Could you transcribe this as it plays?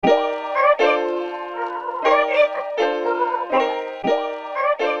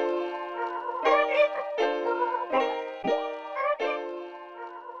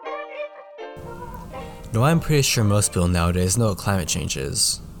Now, I'm pretty sure most people nowadays know what climate change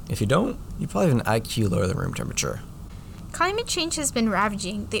is. If you don't, you probably have an IQ lower than room temperature. Climate change has been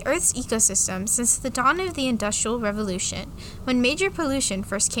ravaging the Earth's ecosystem since the dawn of the Industrial Revolution, when major pollution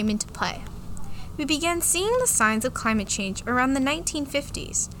first came into play. We began seeing the signs of climate change around the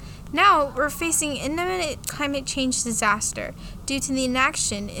 1950s. Now, we're facing imminent climate change disaster due to the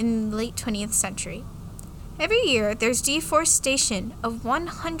inaction in the late 20th century. Every year, there's deforestation of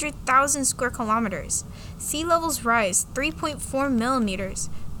 100,000 square kilometers. Sea levels rise 3.4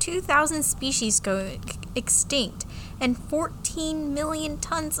 millimeters. 2,000 species go extinct, and 14 million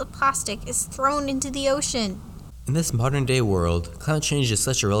tons of plastic is thrown into the ocean. In this modern-day world, climate change is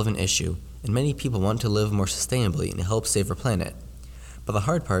such a relevant issue, and many people want to live more sustainably and help save our planet. But the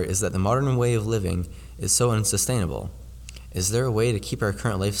hard part is that the modern way of living is so unsustainable. Is there a way to keep our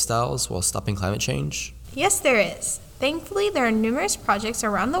current lifestyles while stopping climate change? Yes, there is. Thankfully, there are numerous projects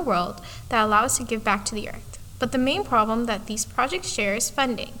around the world that allow us to give back to the Earth. But the main problem that these projects share is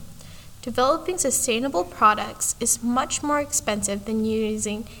funding. Developing sustainable products is much more expensive than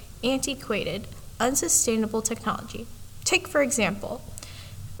using antiquated, unsustainable technology. Take, for example,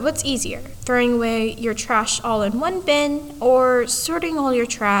 what's easier, throwing away your trash all in one bin or sorting all your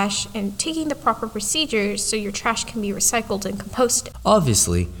trash and taking the proper procedures so your trash can be recycled and composted?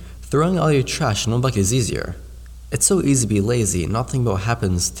 Obviously, throwing all your trash in one bucket is easier. It's so easy to be lazy and not think about what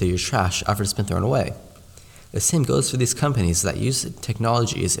happens to your trash after it's been thrown away. The same goes for these companies that use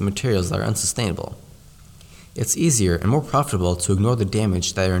technologies and materials that are unsustainable. It's easier and more profitable to ignore the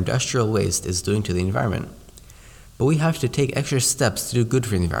damage that our industrial waste is doing to the environment. But we have to take extra steps to do good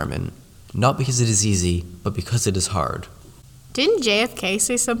for the environment, not because it is easy, but because it is hard. Didn't JFK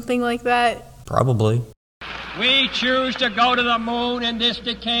say something like that? Probably. We choose to go to the moon in this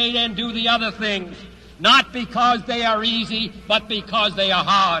decade and do the other things, not because they are easy, but because they are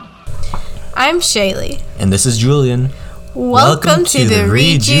hard. I'm Shaylee. And this is Julian. Welcome to the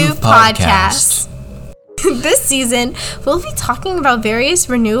Rejuv Podcast. This season, we'll be talking about various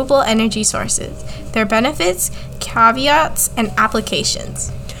renewable energy sources, their benefits, caveats, and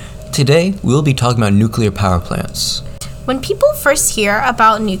applications. Today, we'll be talking about nuclear power plants. When people first hear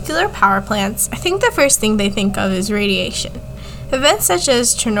about nuclear power plants, I think the first thing they think of is radiation. Events such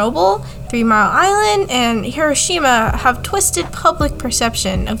as Chernobyl, 3 Mile Island, and Hiroshima have twisted public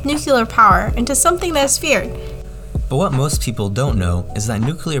perception of nuclear power into something that is feared. But what most people don't know is that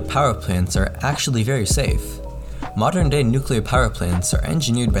nuclear power plants are actually very safe. Modern-day nuclear power plants are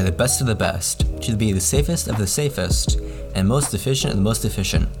engineered by the best of the best to be the safest of the safest and most efficient of the most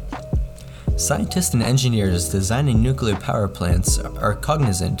efficient. Scientists and engineers designing nuclear power plants are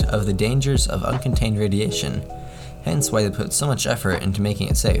cognizant of the dangers of uncontained radiation, hence why they put so much effort into making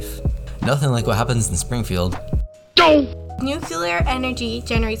it safe. Nothing like what happens in Springfield. Nuclear energy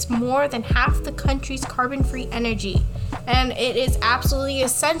generates more than half the country's carbon-free energy, and it is absolutely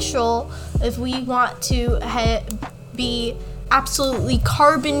essential if we want to be absolutely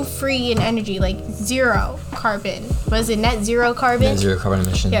carbon-free in energy, like zero carbon. Was it net zero carbon? Net zero carbon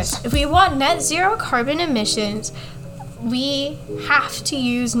emissions. Yes. If we want net zero carbon emissions, we have to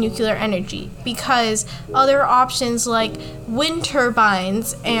use nuclear energy because other options like wind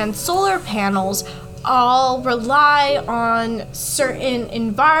turbines and solar panels all rely on certain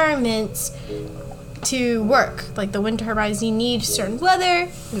environments to work. Like the wind turbines, you need certain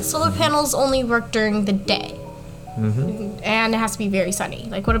weather, and the solar panels only work during the day. And it has to be very sunny.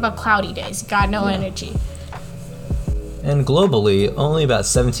 Like, what about cloudy days? Got no energy. And globally, only about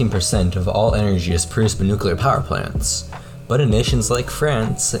 17% of all energy is produced by nuclear power plants. But in nations like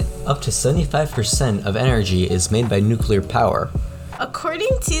France, up to 75% of energy is made by nuclear power.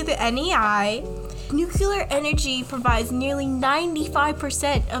 According to the NEI, nuclear energy provides nearly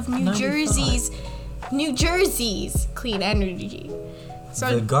 95% of New Jersey's clean energy.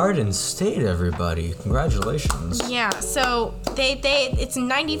 So the Garden State, everybody. Congratulations. Yeah, so it's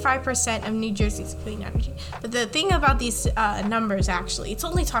 95% of New Jersey's clean energy. But the thing about these numbers, actually, it's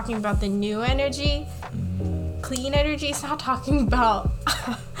only talking about the new energy. Clean energy. It's not talking about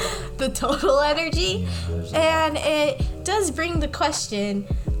the total energy. And it does bring the question,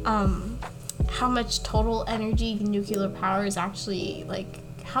 how much total energy nuclear power is actually, like,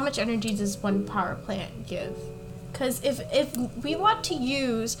 how much energy does one power plant give? Because if we want to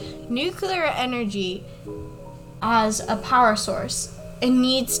use nuclear energy as a power source, it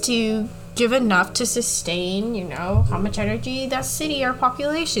needs to give enough to sustain, how much energy that city or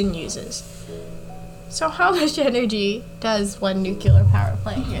population uses. So how much energy does one nuclear power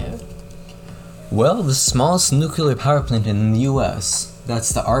plant give? Well, the smallest nuclear power plant in the U.S., that's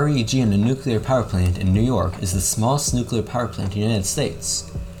the REG and a nuclear power plant in New York, is the smallest nuclear power plant in the United States.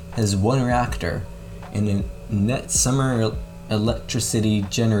 It has one reactor, and a net summer electricity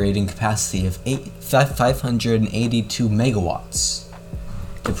generating capacity of 582 megawatts.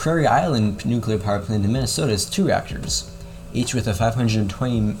 The Prairie Island nuclear power plant in Minnesota has 2 reactors, each with a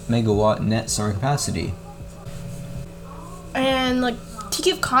 520 megawatt net summer capacity. And to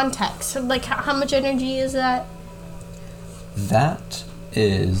give context, how much energy is that? That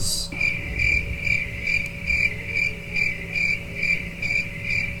is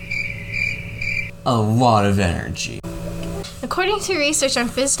a lot of energy. According to research on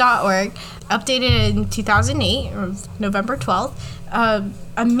phys.org, updated in 2008, or November 12th,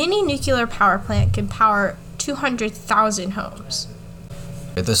 a mini nuclear power plant can power 200,000 homes.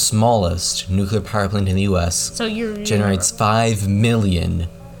 The smallest nuclear power plant in the U.S. generates 5 million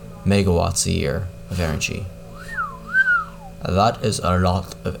megawatts a year of energy. That is a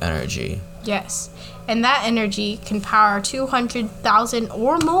lot of energy. Yes, and that energy can power 200,000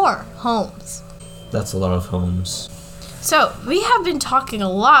 or more homes. That's a lot of homes. So, we have been talking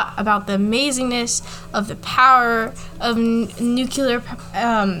a lot about the amazingness of the power of nuclear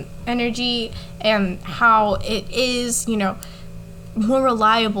energy and how it is, more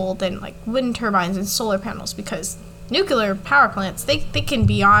reliable than wind turbines and solar panels, because nuclear power plants, they can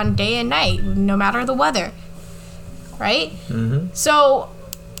be on day and night, no matter the weather, right? Mm-hmm. So,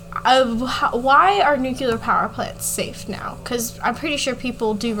 why are nuclear power plants safe now? Because I'm pretty sure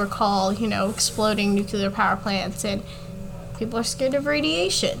people do recall, exploding nuclear power plants, and people are scared of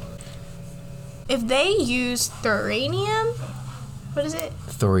radiation. If they use thorium, what is it?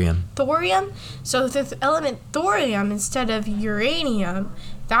 Thorium. So the element thorium instead of uranium,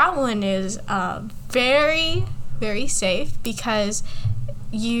 that one is very, very safe because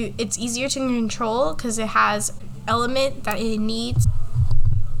it's easier to control because it has element that it needs.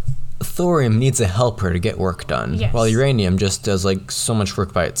 Thorium needs a helper to get work done, yes, while uranium just does so much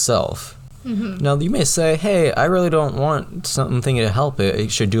work by itself. Mm-hmm. Now you may say, hey, I really don't want something to help it.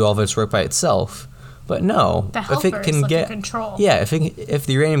 It should do all of its work by itself. But no, the helper if it can get control. Yeah, if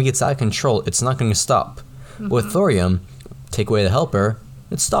the uranium gets out of control, it's not going to stop. Mm-hmm. With thorium, take away the helper,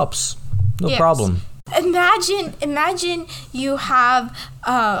 it stops. No problem. Imagine you have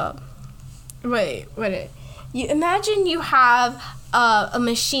imagine you have a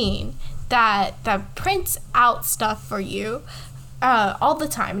machine that prints out stuff for you all the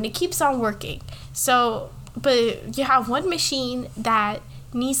time, and it keeps on working. So, but you have one machine that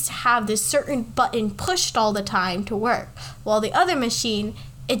needs to have this certain button pushed all the time to work, while the other machine,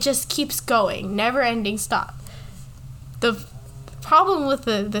 it just keeps going, never ending stop. The problem with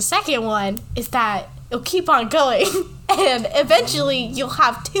the second one is that it'll keep on going and eventually you'll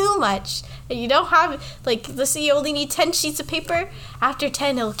have too much and you don't have, let's say you only need 10 sheets of paper. After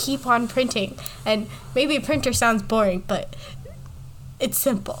 10 it'll keep on printing, and maybe a printer sounds boring, but it's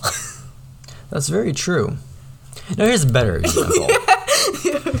simple. That's very true. Now here's a better example.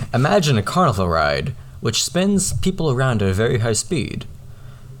 Imagine a carnival ride, which spins people around at a very high speed.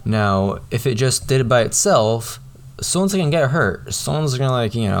 Now, if it just did it by itself, someone's gonna get hurt. Someone's gonna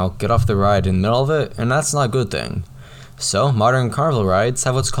get off the ride in the middle of it, and that's not a good thing. So, modern carnival rides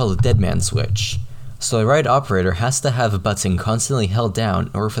have what's called a dead man switch. So the ride operator has to have a button constantly held down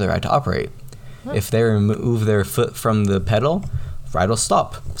in order for the ride to operate. If they remove their foot from the pedal, the ride will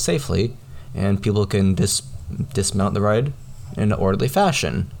stop safely, and people can dismount the ride in an orderly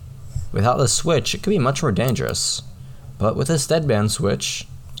fashion. Without the switch, it could be much more dangerous. But with this dead man switch,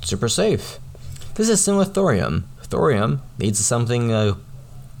 it's super safe. This is similar with thorium. Thorium needs something to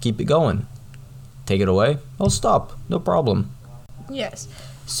keep it going. Take it away, it'll stop. No problem. Yes.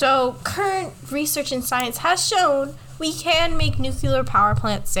 So, current research in science has shown we can make nuclear power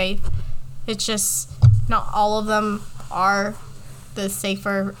plants safe. It's just not all of them are the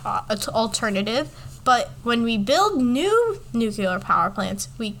safer alternative. But when we build new nuclear power plants,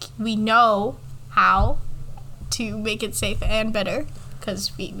 we know how to make it safe and better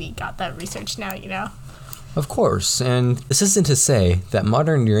because we got that research now, Of course, and this isn't to say that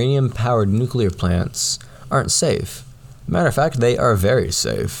modern uranium-powered nuclear plants aren't safe. Matter of fact, they are very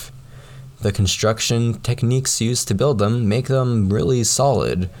safe. The construction techniques used to build them make them really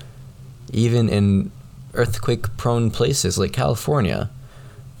solid, even in earthquake-prone places like California.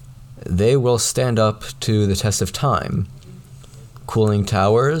 They will stand up to the test of time. Cooling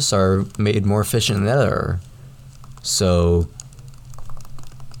towers are made more efficient than ever, so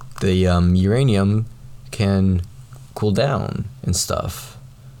the uranium can cool down and stuff.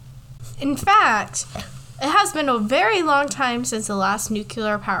 In fact, it has been a very long time since the last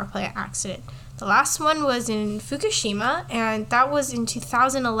nuclear power plant accident. The last one was in Fukushima, and that was in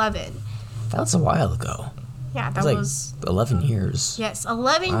 2011. That was a while ago. Yeah, that was 11 years. Yes,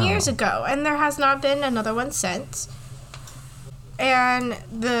 11 years ago, and there has not been another one since. And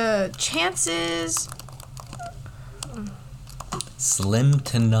the chances... Slim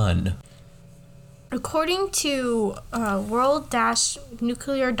to none. According to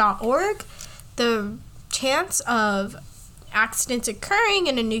world-nuclear.org, the chance of accidents occurring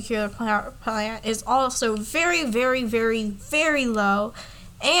in a nuclear power plant is also very, very, very, very low,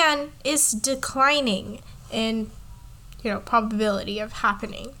 and is declining in, probability of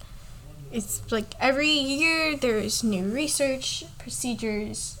happening. It's like every year there's new research,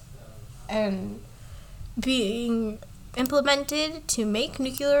 procedures, and being implemented to make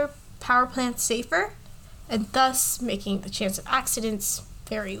nuclear power plants safer, and thus making the chance of accidents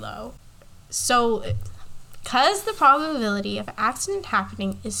very low. So, because the probability of an accident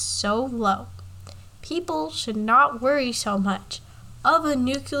happening is so low, people should not worry so much of a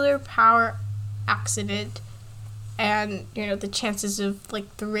nuclear power accident and, the chances of,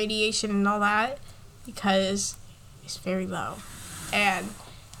 the radiation and all that, because it's very low. And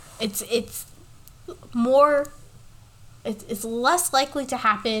it's less likely to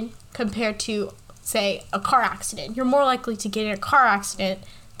happen compared to, say, a car accident. You're more likely to get in a car accident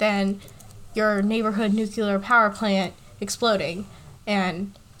than your neighborhood nuclear power plant exploding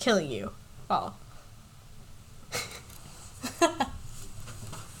and killing you all.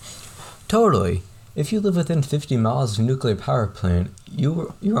 Totally. If you live within 50 miles of a nuclear power plant,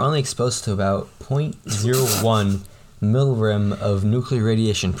 you're only exposed to about 0.01 millirem of nuclear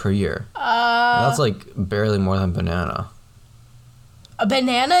radiation per year. That's barely more than a banana. A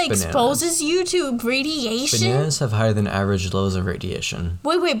banana exposes you to radiation? Bananas have higher than average levels of radiation.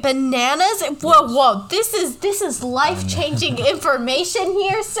 Wait, bananas? Whoa, this is life-changing information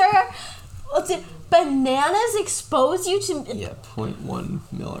here, sir. Bananas expose you to... Yeah, 0.1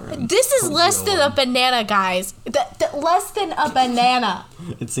 millirem. This is less than a banana, guys. Less than a banana.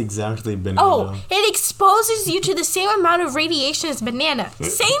 It's exactly banana. Oh, it exposes you to the same amount of radiation as banana.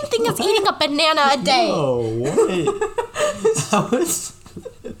 Same thing as eating a banana a day. No, wait.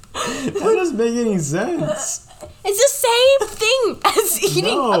 That doesn't make any sense. It's the same thing as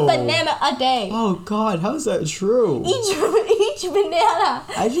eating a banana a day. Oh, God, how's that true? Each banana.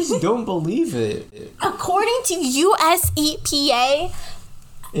 I just don't believe it. According to US EPA...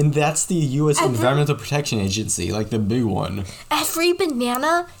 And that's the U.S. Environmental Protection Agency, the big one. Every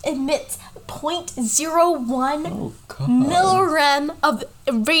banana emits 0.01 millirem of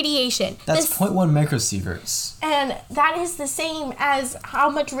radiation. That's 0.1 microsieverts. And that is the same as how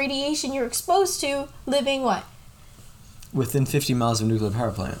much radiation you're exposed to living what? Within 50 miles of a nuclear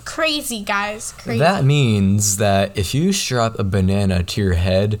power plant. Crazy, guys. Crazy. That means that if you strap a banana to your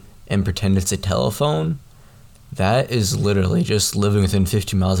head and pretend it's a telephone, that is literally just living within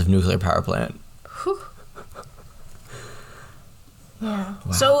 50 miles of a nuclear power plant. Whew. Yeah.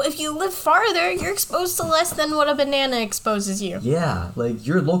 Wow. So if you live farther, you're exposed to less than what a banana exposes you. Yeah,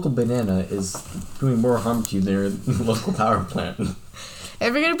 your local banana is doing more harm to you than your local power plant.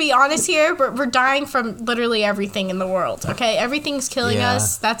 If we're going to be honest here, we're dying from literally everything in the world, okay? Everything's killing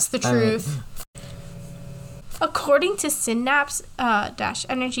us. That's the truth. According to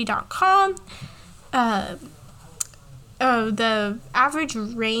synapse-energy.com, the average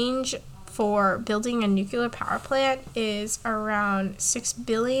range for building a nuclear power plant is around 6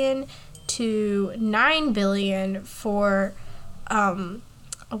 billion to 9 billion for a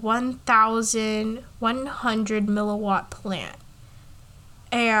 1,100 milliwatt plant.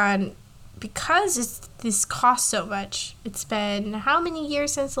 And because this costs so much, it's been how many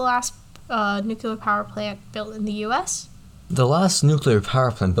years since the last nuclear power plant built in the U.S.? The last nuclear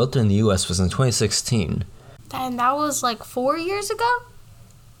power plant built in the U.S. was in 2016. And that was 4 years ago?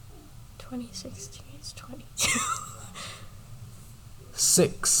 2016 is 22.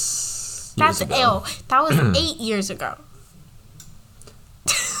 6 That's years ago. That was 8 years ago.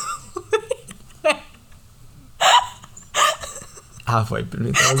 Halfway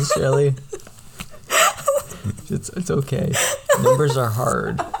between those, really. It's okay. Numbers are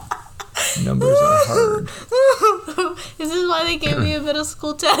hard. This is why they gave me a middle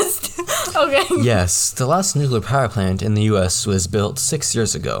school test. Okay. Yes, the last nuclear power plant in the U.S. was built 6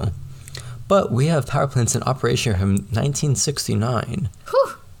 years ago. But we have power plants in operation from 1969.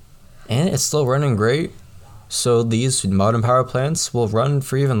 Whew. And it's still running great. So these modern power plants will run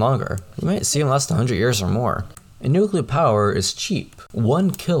for even longer. We might see them last 100 years or more. And nuclear power is cheap.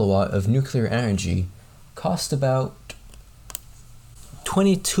 1 kilowatt of nuclear energy costs about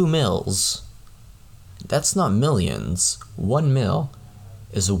 22 mils. That's not millions. 1 mil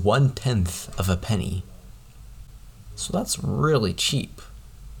is 1/10 of a penny. So that's really cheap.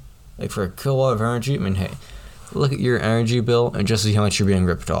 For a kilowatt of energy, hey, look at your energy bill and just see how much you're being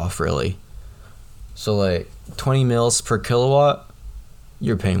ripped off, really. So, like, 20 mils per kilowatt,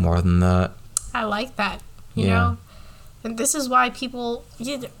 you're paying more than that. I like that, you know? And this is why people,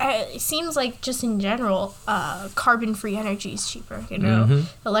 it seems like just in general, carbon-free energy is cheaper, you know?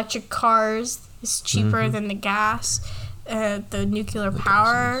 Electric cars is cheaper than the gas. The nuclear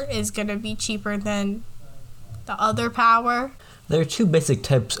power is going to be cheaper than the other power. There are two basic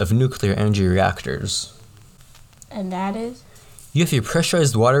types of nuclear energy reactors. And that is? You have your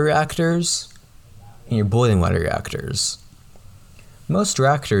pressurized water reactors and your boiling water reactors. Most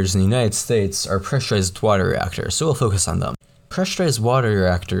reactors in the United States are pressurized water reactors, so we'll focus on them. Pressurized water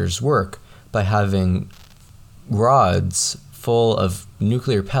reactors work by having rods full of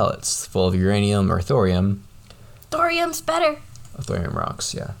nuclear pellets, full of uranium or thorium. Thorium's better. Thorium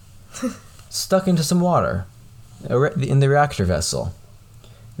rocks, yeah. Stuck into some water in the reactor vessel.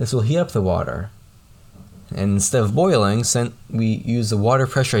 This will heat up the water. And instead of boiling, we use a water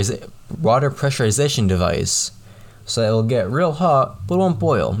pressurization device, so it will get real hot, but it won't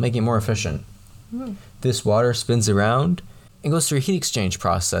boil, making it more efficient. This water spins around and goes through a heat exchange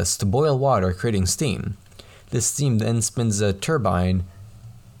process to boil water, creating steam. This steam then spins a turbine,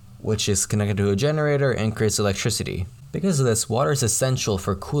 which is connected to a generator and creates electricity. Because of this, water is essential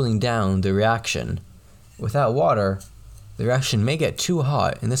for cooling down the reaction. Without water, the reaction may get too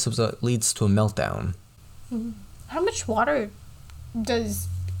hot, and this is what leads to a meltdown. How much water does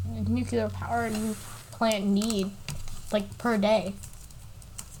a nuclear power plant need, like, per day?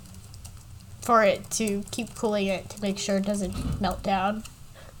 For it to keep cooling it to make sure it doesn't melt down?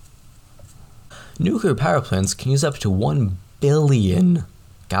 Nuclear power plants can use up to 1 billion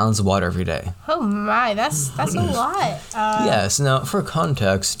gallons of water every day. Oh my, that's a lot. Yes, now for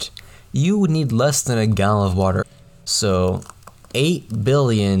context, you would need less than a gallon of water. So 8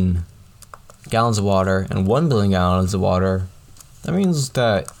 billion gallons of water and 1 billion gallons of water, that means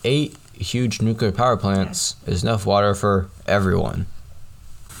that 8 huge nuclear power plants is enough water for everyone.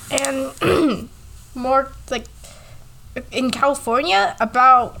 And more, like, in California,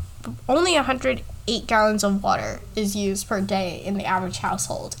 about only 108 gallons of water is used per day in the average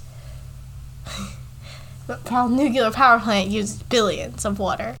household. While nuclear power plant uses billions of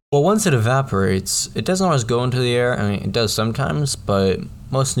water. Well, once it evaporates, it doesn't always go into the air. I mean, it does sometimes, but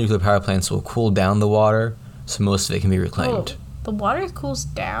most nuclear power plants will cool down the water, so most of it can be reclaimed. Oh, the water cools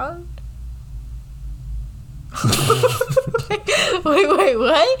down? Wait,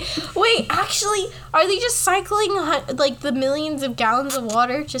 what? Wait, actually, are they just cycling, like, the millions of gallons of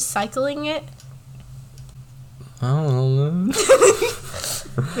water, just cycling it? I don't know.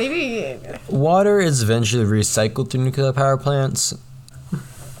 Maybe. Water is eventually recycled through nuclear power plants.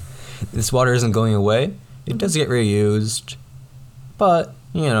 This water isn't going away. It does get reused. But,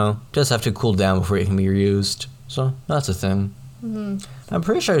 you know, does have to cool down before it can be reused. So, that's a thing. I'm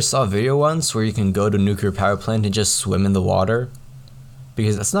pretty sure I saw a video once where you can go to a nuclear power plant and just swim in the water.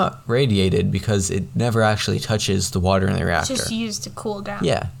 Because it's not radiated, because it never actually touches the water in the reactor. It's just used to cool down.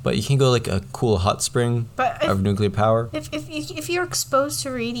 Yeah, but you can go like a cool hot spring of nuclear power. If you're exposed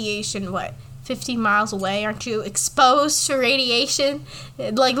to radiation, 50 miles away, aren't you exposed to radiation?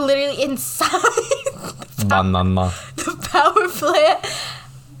 Like, literally inside the power plant?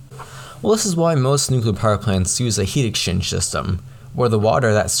 Well, this is why most nuclear power plants use a heat exchange system, where the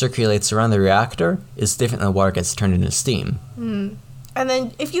water that circulates around the reactor is different than the water gets turned into steam. And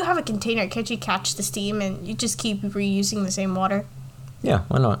then, if you have a container, can't you catch the steam and you just keep reusing the same water? Yeah,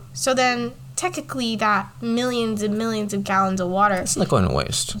 why not? So then, technically, that millions and millions of gallons of water... It's not going to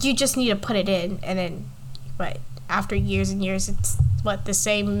waste. You just need to put it in, and then, after years and years, it's, the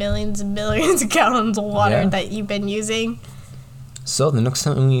same millions and millions of gallons of water that you've been using? So, the next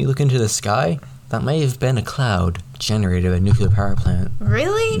time when you look into the sky, that may have been a cloud generated by a nuclear power plant.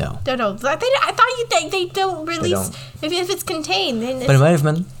 Really? No. No. I thought they don't release... They don't. If it's contained, then... But it might have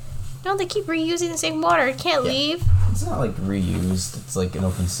been... No, they keep reusing the same water. It can't leave. It's not like reused. It's like an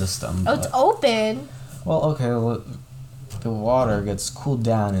open system. Oh, it's open. Well, okay. Well, the water gets cooled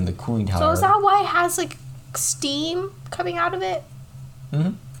down in the cooling tower. So is that why it has, steam coming out of it?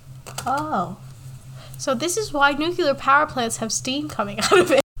 Mm-hmm. Oh. So this is why nuclear power plants have steam coming out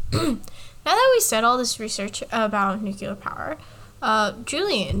of it. Now that we said all this research about nuclear power,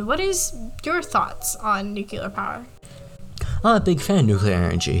 Julian, what is your thoughts on nuclear power? I'm a big fan of nuclear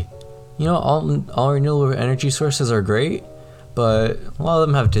energy. You know, all renewable energy sources are great, but a lot of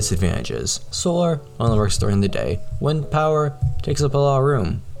them have disadvantages. Solar only works during the day. Wind power takes up a lot of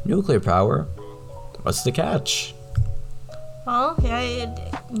room. Nuclear power, what's the catch? Well,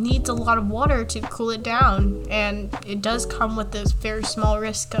 it needs a lot of water to cool it down, and it does come with this very small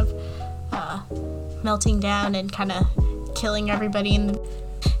risk of melting down and kind of killing everybody.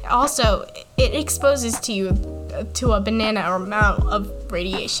 Also, it exposes you to a banana amount of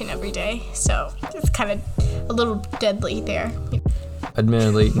radiation every day, so it's kind of a little deadly there.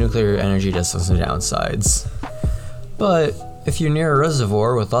 Admittedly, nuclear energy does have some downsides. But if you're near a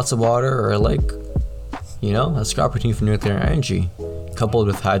reservoir with lots of water or a lake, that's your opportunity for nuclear energy. Coupled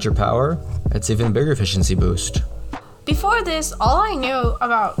with hydropower, it's even a bigger efficiency boost. Before this, all I knew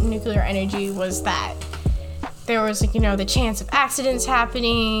about nuclear energy was that there was, the chance of accidents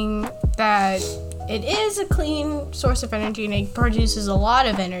happening, that it is a clean source of energy and it produces a lot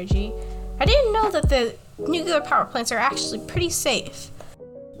of energy. I didn't know that the nuclear power plants are actually pretty safe.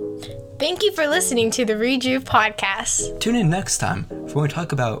 Thank you for listening to the Rejuv Podcast. Tune in next time for when we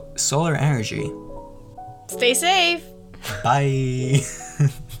talk about solar energy. Stay safe. Bye.